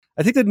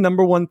I think the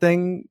number one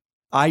thing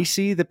I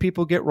see that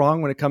people get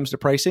wrong when it comes to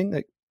pricing,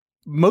 like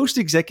most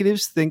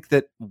executives think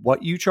that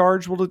what you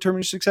charge will determine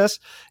your success.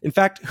 In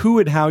fact, who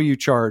and how you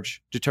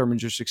charge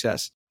determines your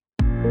success.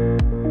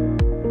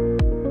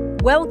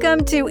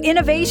 Welcome to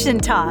Innovation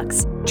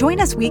Talks.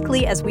 Join us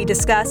weekly as we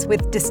discuss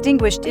with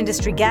distinguished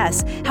industry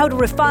guests how to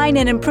refine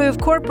and improve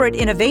corporate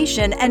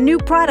innovation and new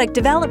product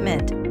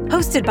development.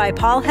 Hosted by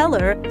Paul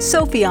Heller,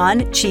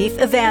 Sopheon Chief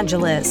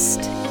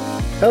Evangelist.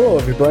 Hello,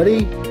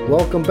 everybody.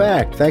 Welcome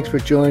back. Thanks for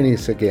joining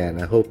us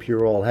again. I hope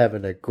you're all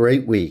having a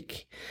great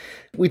week.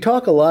 We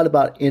talk a lot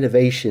about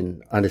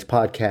innovation on this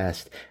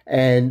podcast.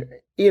 And,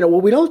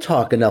 what we don't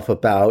talk enough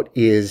about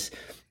is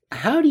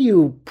how do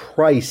you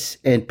price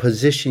and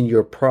position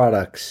your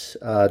products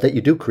that you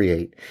do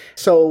create?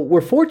 So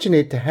we're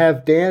fortunate to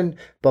have Dan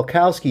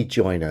Balkowski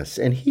join us,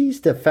 and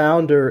he's the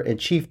founder and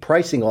chief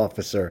pricing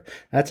officer.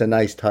 That's a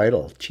nice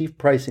title, chief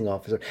pricing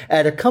officer,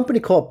 at a company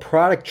called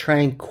Product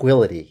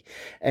Tranquility.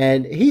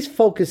 And he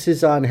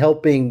focuses on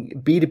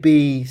helping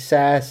B2B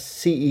SaaS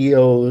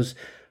CEOs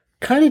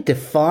kind of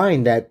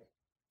define that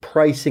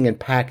pricing and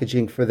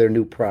packaging for their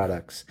new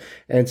products.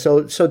 And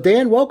so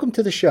Dan, welcome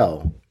to the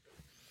show.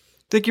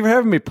 Thank you for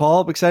having me,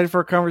 Paul. I'm excited for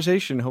our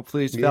conversation.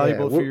 Hopefully it's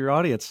valuable for your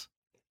audience.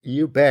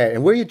 You bet.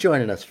 And where are you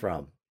joining us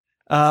from?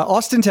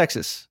 Austin,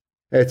 Texas.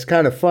 It's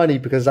kind of funny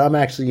because I'm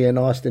actually in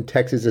Austin,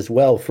 Texas as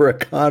well for a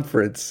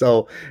conference.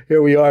 So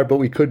here we are, but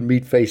we couldn't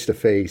meet face to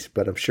face,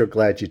 but I'm sure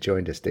glad you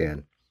joined us,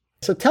 Dan.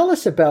 So tell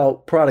us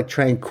about Product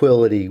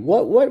Tranquility.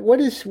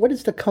 What is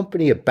the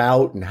company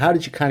about, and how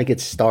did you kind of get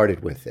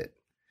started with it?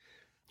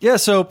 Yeah,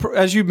 so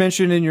as you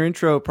mentioned in your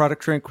intro,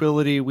 Product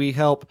Tranquility, we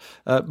help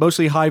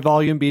mostly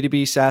high-volume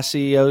B2B SaaS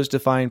CEOs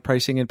define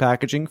pricing and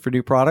packaging for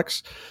new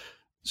products.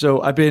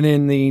 So I've been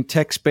in the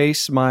tech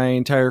space my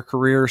entire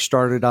career,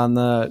 started on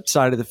the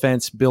side of the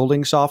fence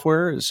building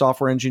software, as a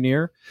software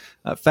engineer.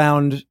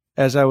 Found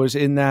as I was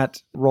in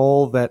that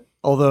role that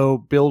although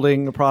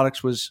building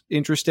products was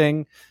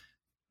interesting,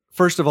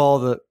 first of all,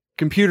 the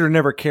computer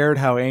never cared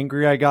how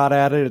angry I got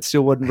at it. It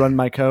still wouldn't run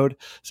my code.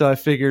 So I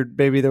figured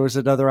maybe there was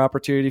another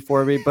opportunity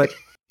for me. But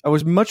I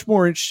was much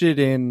more interested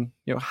in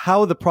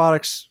how the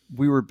products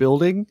we were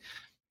building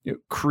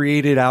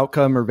created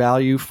outcome or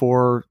value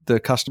for the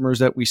customers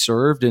that we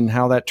served, and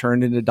how that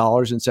turned into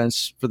dollars and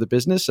cents for the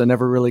business. I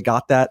never really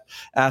got that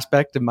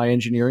aspect of my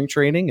engineering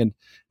training. And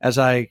as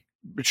I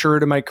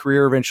matured in my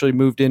career, eventually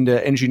moved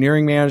into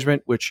engineering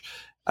management, which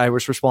I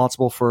was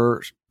responsible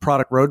for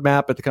product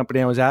roadmap at the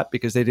company I was at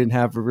because they didn't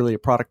have really a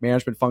product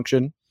management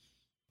function.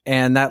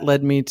 And that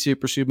led me to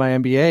pursue my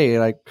MBA.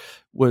 And I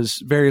was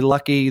very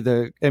lucky.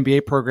 The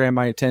MBA program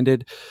I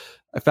attended,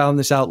 I found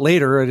this out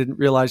later. I didn't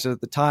realize it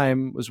at the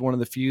time, was one of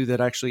the few that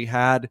actually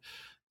had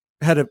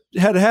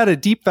a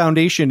deep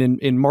foundation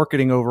in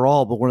marketing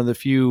overall, but one of the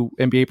few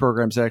MBA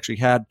programs that actually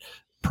had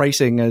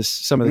pricing as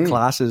some of the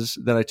classes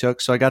that I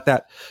took. So I got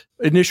that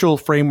initial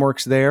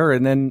frameworks there.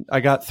 And then I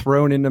got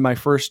thrown into my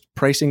first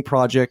pricing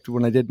project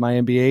when I did my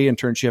MBA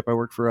internship. I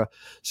worked for a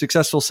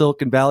successful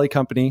Silicon Valley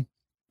company.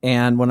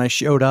 And when I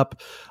showed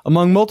up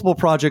among multiple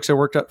projects I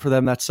worked up for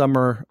them that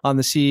summer on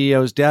the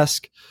CEO's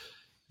desk,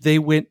 they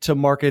went to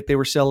market. They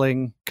were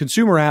selling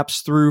consumer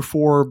apps through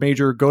 4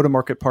 major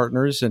go-to-market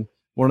partners. And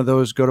one of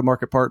those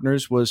go-to-market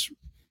partners was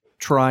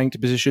trying to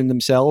position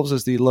themselves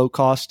as the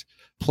low-cost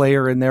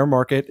player in their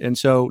market, and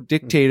so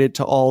dictated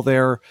to all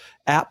their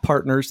app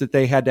partners that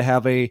they had to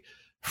have a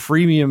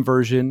freemium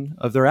version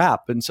of their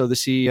app. And so the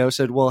CEO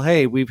said, well,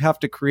 hey, we have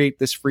to create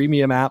this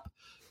freemium app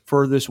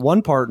for this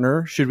one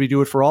partner. Should we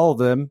do it for all of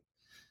them?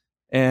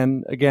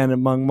 And again,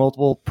 among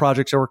multiple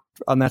projects I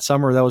worked on that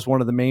summer, that was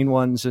one of the main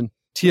ones. And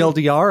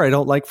TLDR, I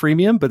don't like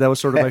freemium, but that was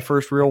sort of my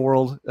first real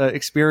world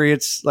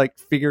experience, like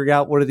figuring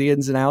out what are the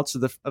ins and outs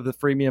of the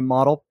freemium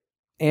model.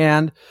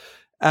 And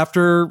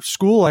after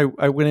school,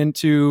 I went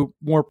into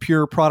more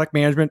pure product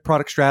management,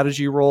 product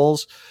strategy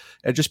roles.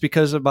 And just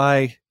because of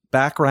my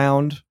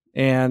background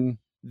and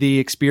the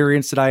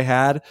experience that I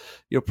had,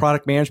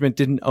 product management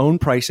didn't own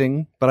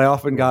pricing, but I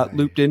often got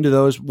looped into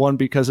those, one,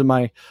 because of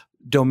my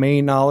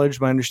domain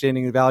knowledge, my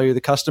understanding of the value of the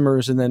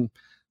customers, and then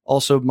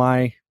also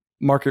my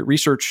market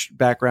research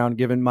background,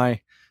 given my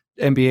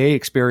MBA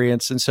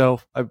experience. And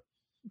so I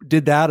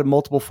did that at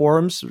multiple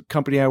forums. The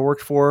company I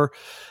worked for,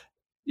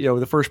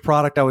 the first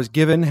product I was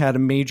given had a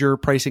major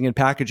pricing and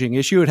packaging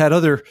issue. It had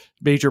other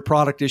major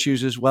product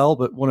issues as well,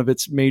 but one of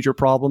its major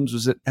problems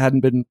was it hadn't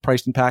been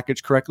priced and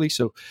packaged correctly.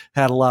 So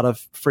had a lot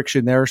of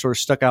friction there, sort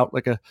of stuck out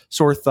like a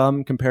sore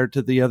thumb compared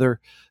to the other,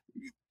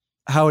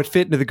 how it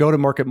fit into the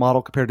go-to-market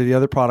model compared to the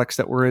other products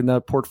that were in the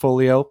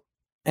portfolio.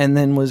 And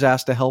then was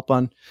asked to help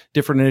on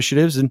different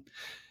initiatives and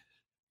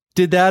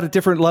did that at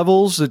different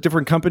levels at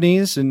different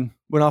companies, and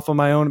went off on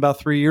my own about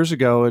 3 years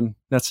ago. And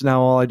that's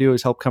now all I do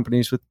is help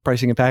companies with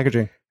pricing and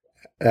packaging.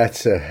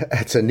 That's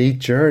a neat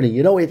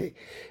journey.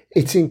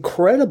 It's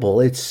incredible.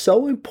 It's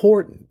so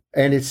important.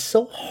 And it's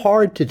so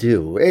hard to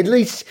do, at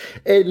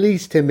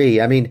least to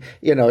me. I mean,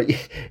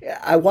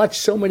 I watch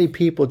so many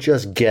people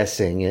just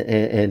guessing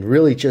and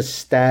really just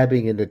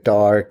stabbing in the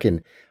dark.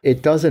 And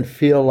it doesn't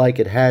feel like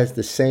it has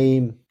the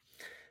same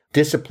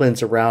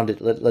disciplines around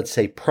it, let's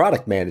say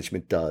product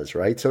management does,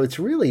 right? So it's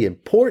really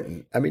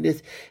important. I mean,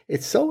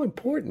 it's so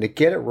important to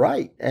get it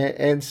right.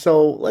 And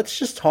so let's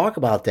just talk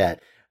about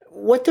that.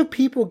 What do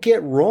people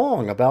get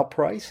wrong about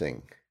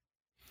pricing?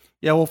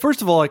 Yeah, well,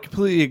 first of all, I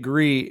completely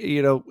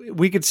agree.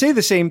 We could say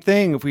the same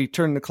thing if we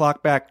turn the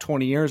clock back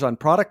 20 years on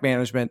product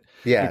management.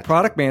 Yeah. Like,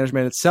 product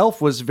management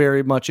itself was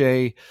very much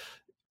a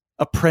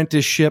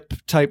apprenticeship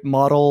type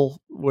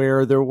model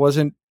where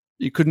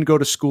you couldn't go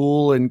to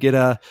school and get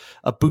a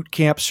boot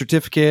camp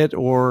certificate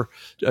or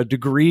a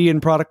degree in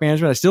product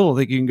management. I still don't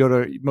think you can go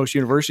to most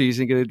universities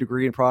and get a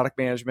degree in product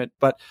management,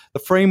 but the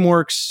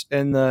frameworks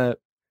and the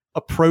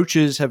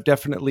approaches have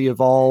definitely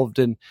evolved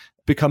and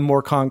become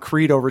more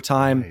concrete over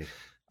time. Right.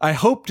 I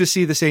hope to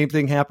see the same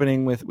thing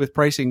happening with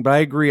pricing, but I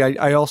agree.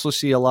 I also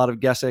see a lot of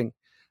guessing.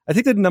 I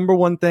think the number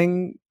one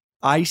thing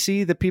I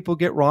see that people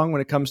get wrong when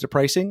it comes to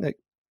pricing, like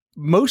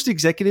most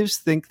executives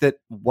think that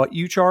what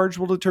you charge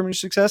will determine your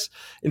success.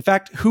 In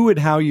fact, who and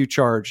how you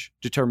charge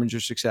determines your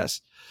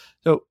success.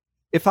 So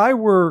if I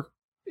were,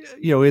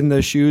 in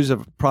the shoes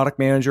of a product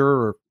manager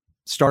or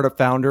startup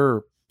founder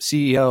or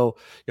CEO,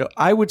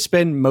 I would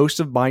spend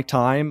most of my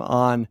time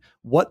on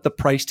what the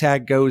price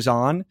tag goes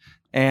on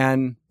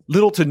and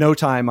little to no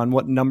time on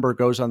what number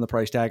goes on the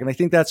price tag. And I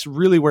think that's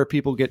really where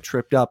people get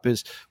tripped up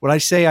is when I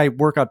say I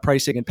work on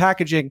pricing and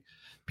packaging,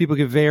 people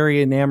get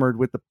very enamored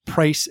with the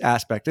price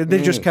aspect. And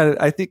they just kind of,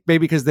 I think maybe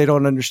because they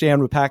don't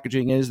understand what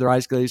packaging is, their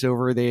eyes glaze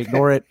over, they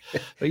ignore it.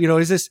 But,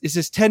 is this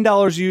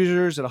 $10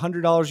 users at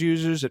 $100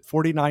 users at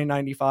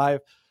 $49.95?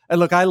 And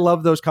look, I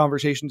love those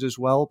conversations as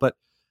well, but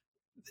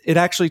it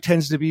actually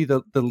tends to be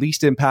the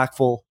least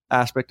impactful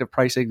aspect of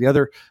pricing. The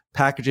other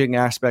packaging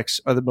aspects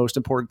are the most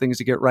important things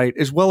to get right,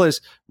 as well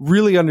as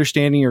really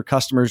understanding your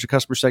customers, the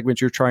customer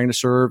segment you're trying to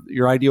serve,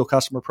 your ideal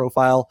customer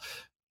profile,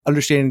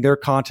 understanding their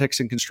context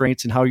and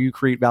constraints and how you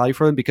create value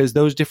for them, because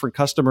those different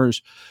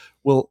customers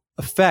will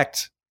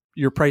affect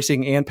your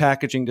pricing and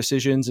packaging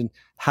decisions and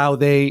how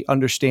they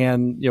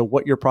understand,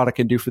 what your product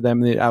can do for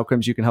them and the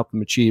outcomes you can help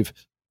them achieve.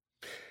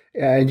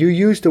 And you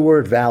used the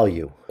word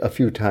value a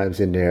few times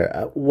in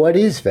there. What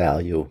is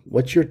value?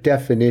 What's your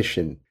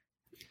definition?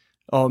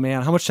 Oh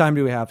man, how much time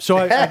do we have? So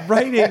I'm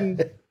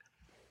writing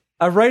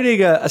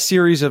a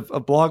series of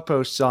blog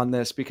posts on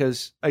this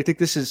because I think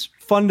this is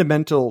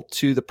fundamental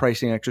to the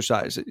pricing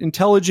exercise.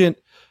 Intelligent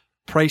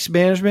price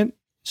management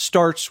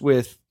starts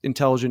with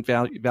intelligent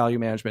value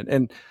management.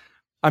 And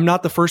I'm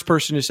not the first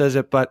person who says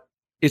it, but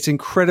it's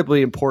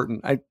incredibly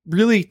important. I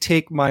really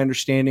take my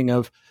understanding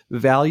of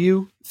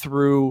value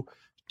through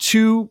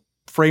two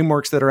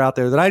frameworks that are out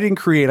there that I didn't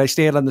create. I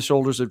stand on the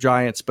shoulders of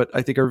giants, but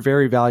I think are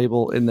very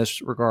valuable in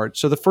this regard.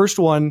 So the first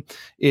one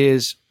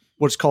is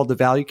what's called the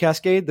value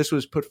cascade. This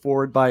was put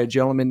forward by a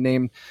gentleman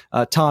named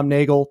Tom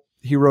Nagel.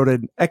 He wrote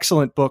an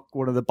excellent book,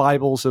 one of the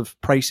Bibles of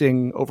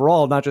pricing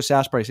overall, not just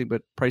SaaS pricing,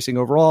 but pricing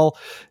overall.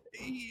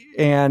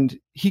 And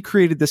he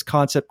created this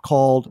concept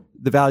called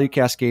the value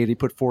cascade. He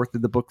put forth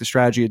in the book, The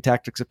Strategy and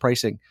Tactics of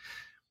Pricing.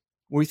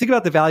 When we think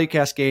about the value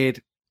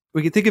cascade,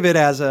 we can think of it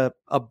as a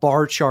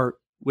bar chart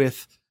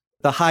with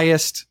the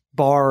highest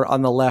bar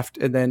on the left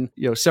and then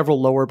several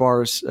lower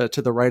bars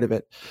to the right of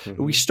it.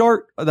 Mm-hmm. We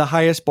start the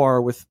highest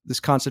bar with this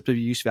concept of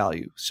use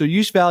value. So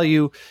use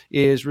value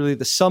is really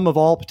the sum of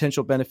all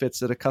potential benefits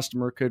that a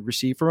customer could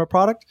receive from a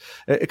product.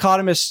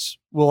 Economists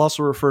will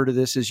also refer to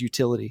this as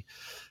utility.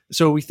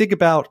 So we think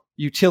about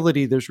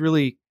utility, there's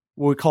really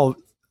what we call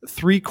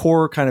three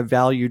core kind of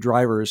value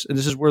drivers. And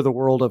this is where the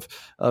world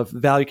of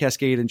value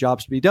cascade and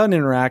jobs to be done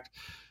interact.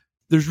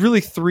 There's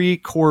really three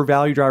core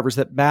value drivers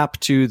that map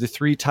to the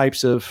three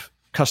types of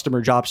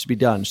customer jobs to be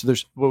done. So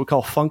there's what we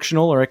call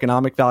functional or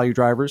economic value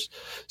drivers.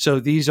 So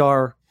these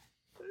are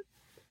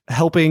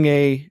helping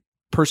a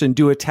person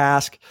do a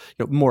task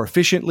more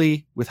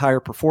efficiently with higher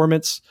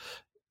performance,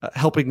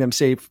 helping them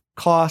save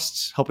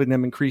costs, helping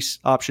them increase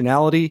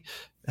optionality,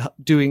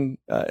 doing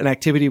an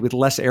activity with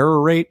less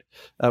error rate,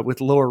 with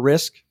lower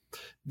risk.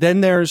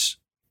 Then there's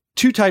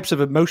two types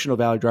of emotional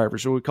value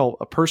drivers, what we call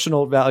a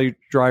personal value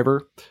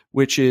driver,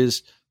 which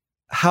is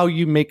how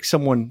you make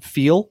someone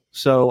feel.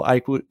 So I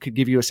could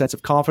give you a sense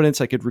of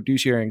confidence. I could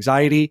reduce your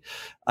anxiety.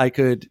 I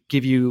could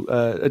give you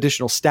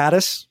additional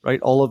status,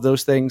 right? All of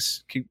those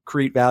things can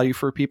create value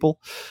for people.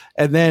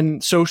 And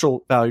then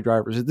social value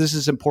drivers. This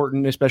is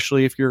important,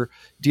 especially if you're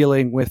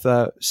dealing with,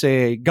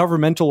 say, a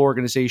governmental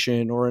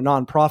organization or a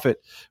nonprofit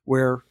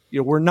where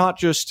we're not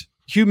just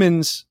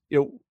humans.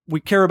 We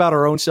care about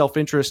our own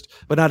self-interest,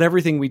 but not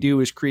everything we do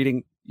is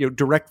creating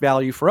direct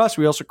value for us.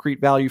 We also create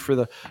value for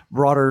the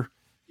broader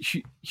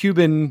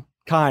human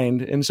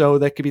kind. And so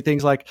that could be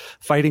things like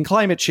fighting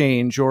climate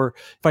change or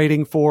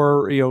fighting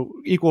for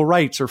equal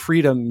rights or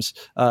freedoms,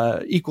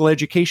 equal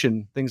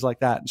education, things like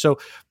that. And so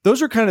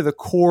those are kind of the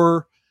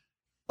core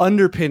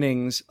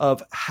underpinnings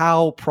of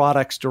how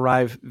products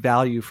derive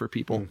value for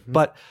people. Mm-hmm.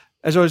 But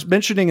as I was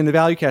mentioning in the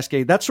value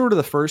cascade, that's sort of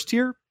the first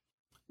tier.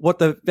 What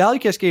the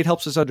value cascade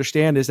helps us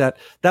understand is that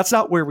that's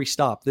not where we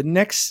stop. The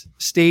next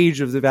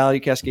stage of the value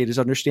cascade is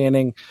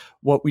understanding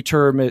what we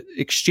term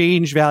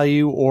exchange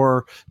value,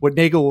 or what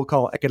Nagel will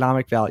call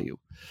economic value.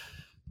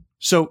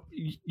 So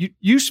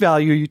use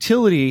value,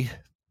 utility,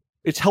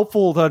 it's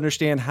helpful to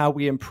understand how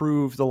we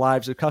improve the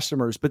lives of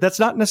customers, but that's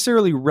not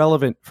necessarily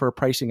relevant for a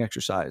pricing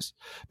exercise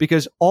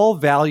because all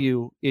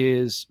value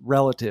is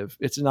relative.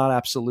 It's not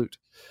absolute.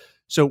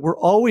 So we're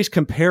always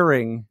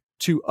comparing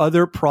to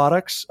other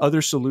products,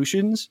 other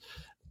solutions,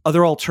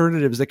 other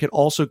alternatives that could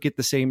also get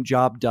the same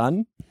job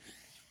done.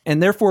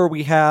 And therefore,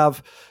 we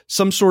have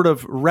some sort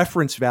of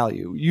reference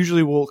value.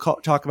 Usually we'll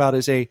talk about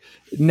as a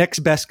next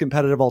best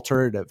competitive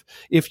alternative.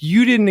 If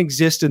you didn't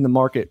exist in the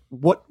market,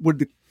 what would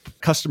the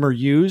customer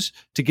use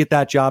to get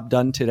that job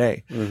done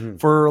today? Mm-hmm.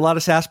 For a lot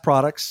of SaaS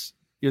products,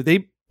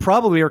 they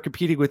probably are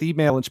competing with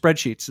email and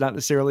spreadsheets, not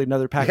necessarily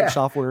another packaged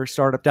software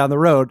startup down the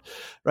road,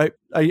 right?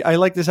 I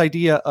like this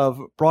idea of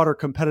broader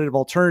competitive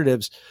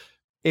alternatives.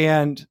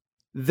 And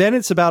then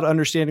it's about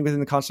understanding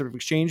within the concept of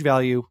exchange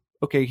value,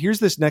 okay, here's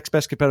this next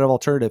best competitive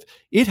alternative.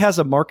 It has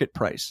a market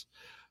price.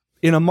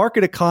 In a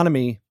market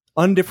economy,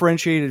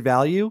 undifferentiated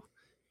value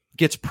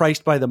gets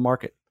priced by the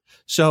market.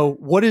 So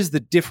what is the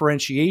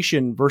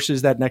differentiation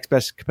versus that next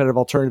best competitive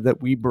alternative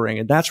that we bring?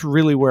 And that's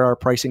really where our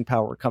pricing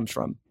power comes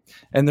from.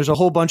 And there's a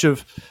whole bunch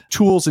of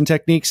tools and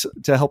techniques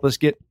to help us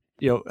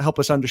help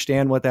us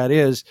understand what that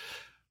is.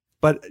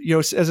 But,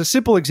 as a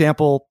simple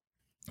example,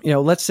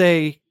 let's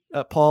say,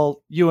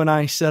 Paul, you and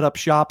I set up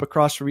shop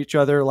across from each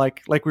other,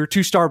 like we were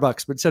two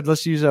Starbucks, but said,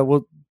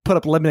 we'll put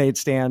up lemonade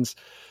stands.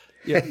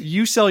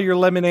 You sell your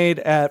lemonade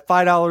at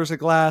 $5 a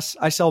glass.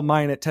 I sell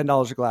mine at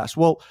 $10 a glass.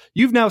 Well,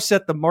 you've now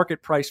set the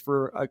market price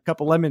for a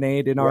cup of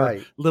lemonade in our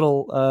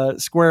little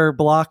square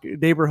block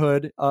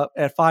neighborhood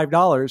at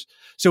 $5.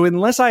 So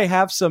unless I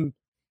have some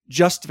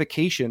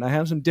justification, I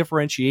have some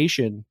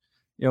differentiation,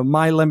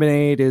 my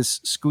lemonade is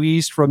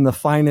squeezed from the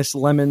finest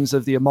lemons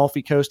of the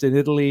Amalfi Coast in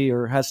Italy,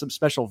 or has some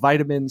special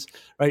vitamins,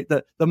 right?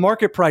 The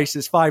market price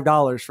is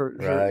 $5 for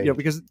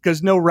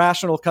because no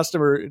rational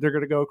customer, they're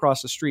going to go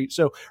across the street.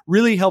 So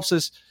really helps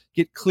us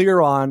get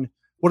clear on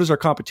what is our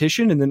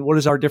competition and then what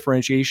is our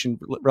differentiation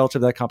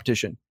relative to that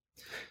competition.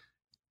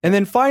 And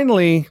then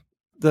finally,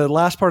 the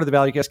last part of the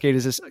value cascade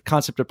is this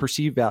concept of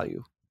perceived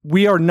value.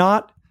 We are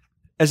not,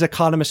 as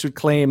economists would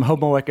claim,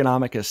 homo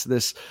economicus,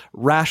 this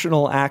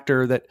rational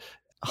actor that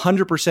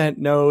 100%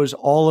 knows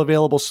all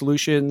available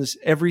solutions,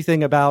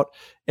 everything about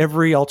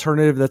every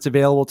alternative that's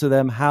available to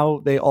them,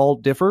 how they all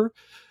differ.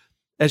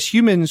 As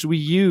humans, we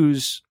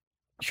use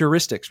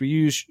heuristics, we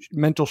use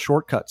mental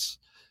shortcuts.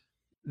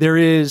 There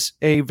is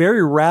a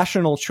very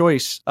rational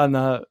choice on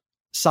the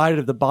side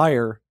of the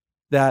buyer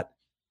that,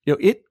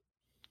 it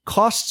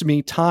costs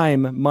me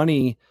time,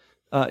 money,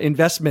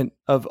 investment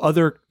of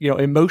other,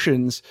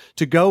 emotions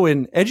to go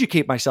and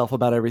educate myself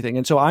about everything.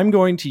 And so I'm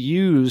going to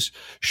use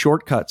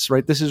shortcuts,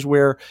 right? This is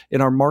where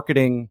in our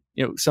marketing,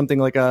 something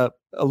like a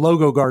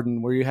logo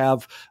garden where you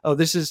have,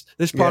 this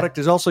product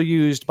is also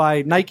used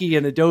by Nike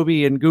and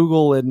Adobe and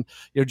Google and,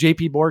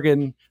 JP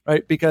Morgan,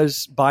 right?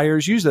 Because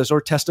buyers use this, or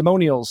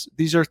testimonials.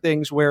 These are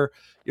things where,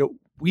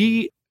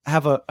 we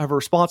have a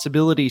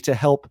responsibility to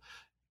help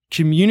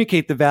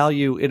communicate the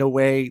value in a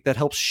way that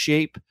helps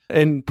shape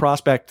and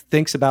prospect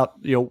thinks about,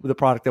 the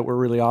product that we're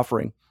really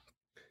offering.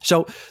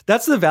 So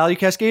that's the value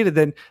cascade. And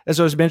then,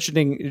 as I was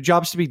mentioning,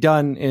 jobs to be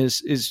done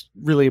is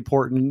really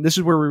important. And this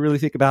is where we really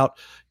think about,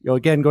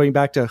 again, going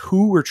back to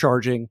who we're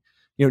charging,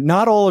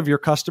 not all of your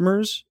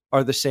customers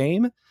are the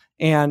same,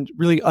 and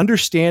really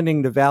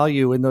understanding the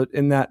value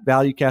in that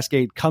value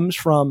cascade comes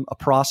from a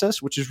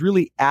process, which is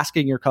really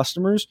asking your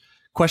customers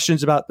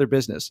questions about their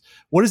business.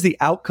 What is the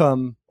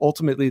outcome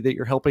ultimately that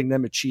you're helping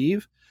them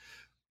achieve?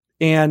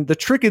 And the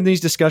trick in these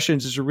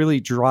discussions is to really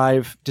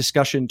drive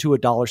discussion to a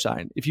dollar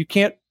sign. If you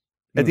can't,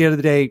 at the end of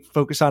the day,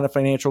 focus on a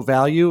financial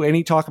value,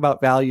 any talk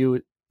about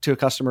value to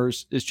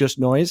customers is just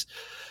noise.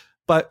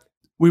 But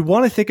we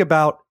want to think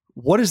about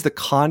what is the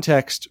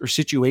context or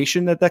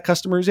situation that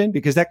customer is in,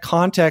 because that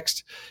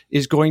context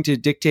is going to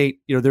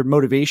dictate, their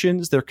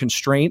motivations, their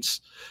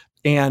constraints,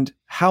 and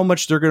how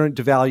much they're going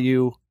to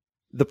value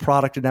the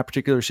product in that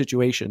particular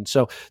situation.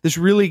 So this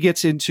really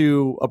gets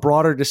into a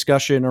broader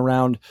discussion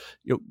around,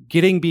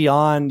 getting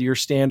beyond your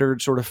standard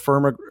sort of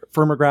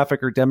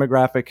firmographic or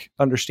demographic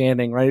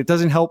understanding, right? It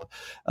doesn't help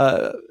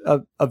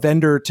a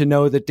vendor to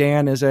know that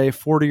Dan is a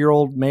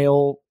 40-year-old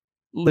male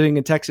living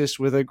in Texas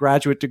with a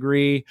graduate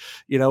degree,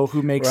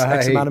 who makes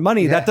X amount of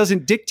money. Yeah. That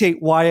doesn't dictate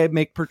why I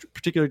make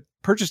particular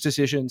purchase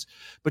decisions.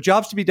 But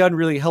jobs to be done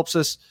really helps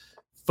us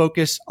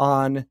focus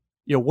on,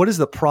 what is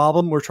the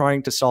problem we're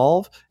trying to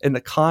solve and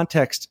the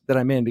context that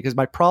I'm in, because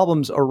my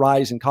problems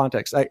arise in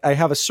context. I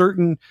have a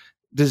certain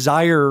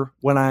desire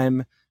when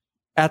I'm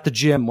at the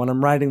gym, when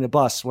I'm riding the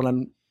bus, when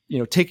I'm,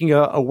 taking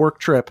a work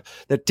trip,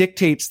 that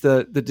dictates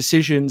the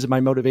decisions and my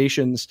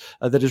motivations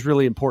that is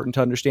really important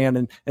to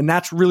understand. And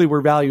that's really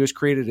where value is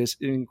created, is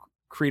in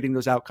creating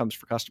those outcomes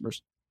for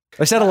customers.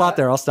 I said a lot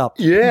there. I'll stop.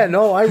 Yeah,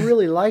 no, I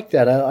really like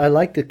that. I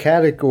like the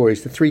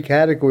categories, the three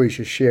categories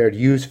you shared: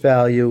 use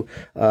value,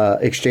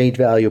 exchange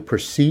value,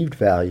 perceived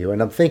value.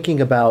 And I'm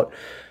thinking about,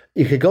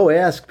 you could go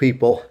ask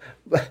people,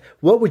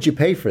 what would you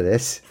pay for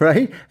this,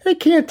 right? They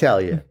can't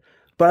tell you.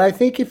 But I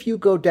think if you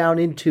go down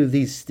into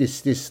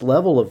this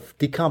level of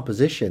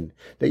decomposition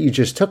that you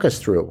just took us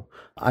through,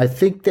 I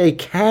think they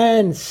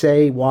can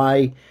say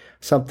why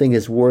something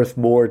is worth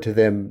more to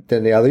them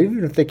than the other,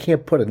 even if they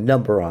can't put a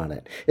number on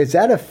it. Is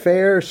that a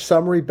fair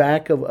summary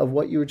back of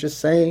what you were just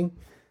saying?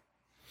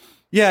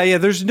 Yeah.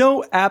 There's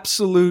no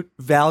absolute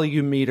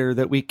value meter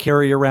that we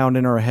carry around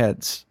in our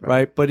heads,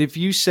 right? But if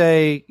you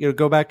say,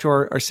 go back to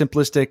our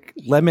simplistic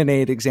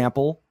lemonade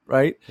example,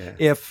 right? Yeah.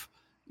 If,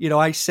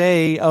 I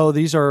say, oh,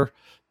 these are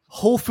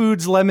Whole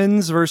Foods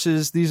lemons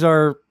versus these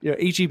are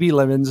H-E-B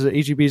lemons.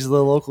 H-E-B is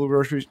the local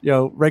grocery,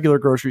 regular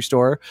grocery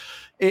store.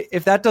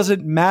 If that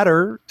doesn't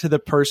matter to the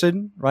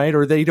person, right,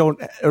 or they don't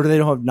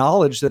have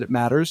knowledge that it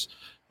matters,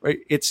 right,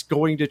 it's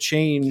going to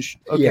change.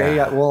 Okay,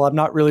 well, I'm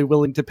not really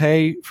willing to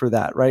pay for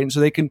that, right? And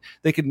so they can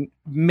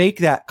make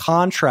that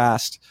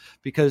contrast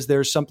because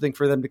there's something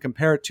for them to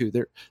compare it to.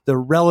 The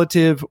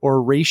relative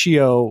or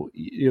ratio,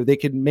 they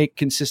can make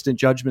consistent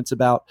judgments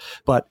about.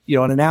 But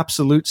in an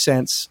absolute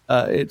sense,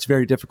 it's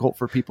very difficult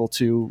for people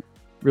to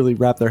really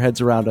wrap their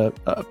heads around a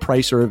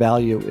price or a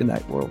value in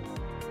that world.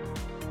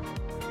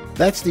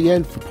 That's the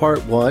end for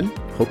part 1.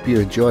 Hope you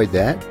enjoyed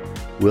that.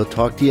 We'll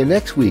talk to you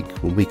next week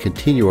when we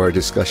continue our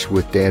discussion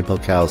with Dan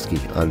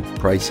Pelkowski on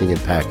pricing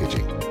and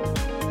packaging.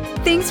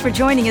 Thanks for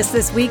joining us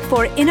this week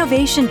for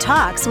Innovation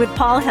Talks with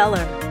Paul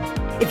Heller.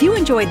 If you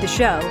enjoyed the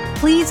show,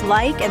 please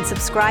like and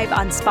subscribe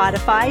on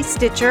Spotify,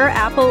 Stitcher,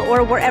 Apple,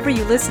 or wherever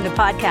you listen to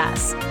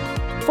podcasts.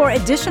 For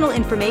additional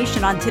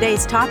information on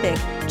today's topic,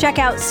 check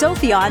out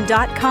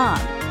sopheon.com,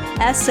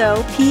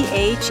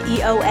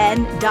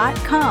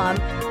 SOPHEON.com,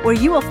 where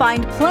you will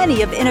find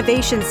plenty of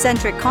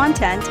innovation-centric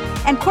content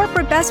and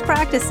corporate best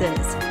practices.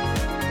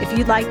 If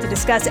you'd like to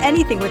discuss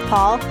anything with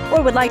Paul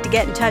or would like to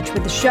get in touch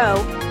with the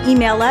show,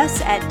 email us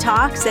at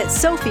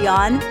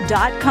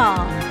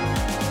talks@sopheon.com.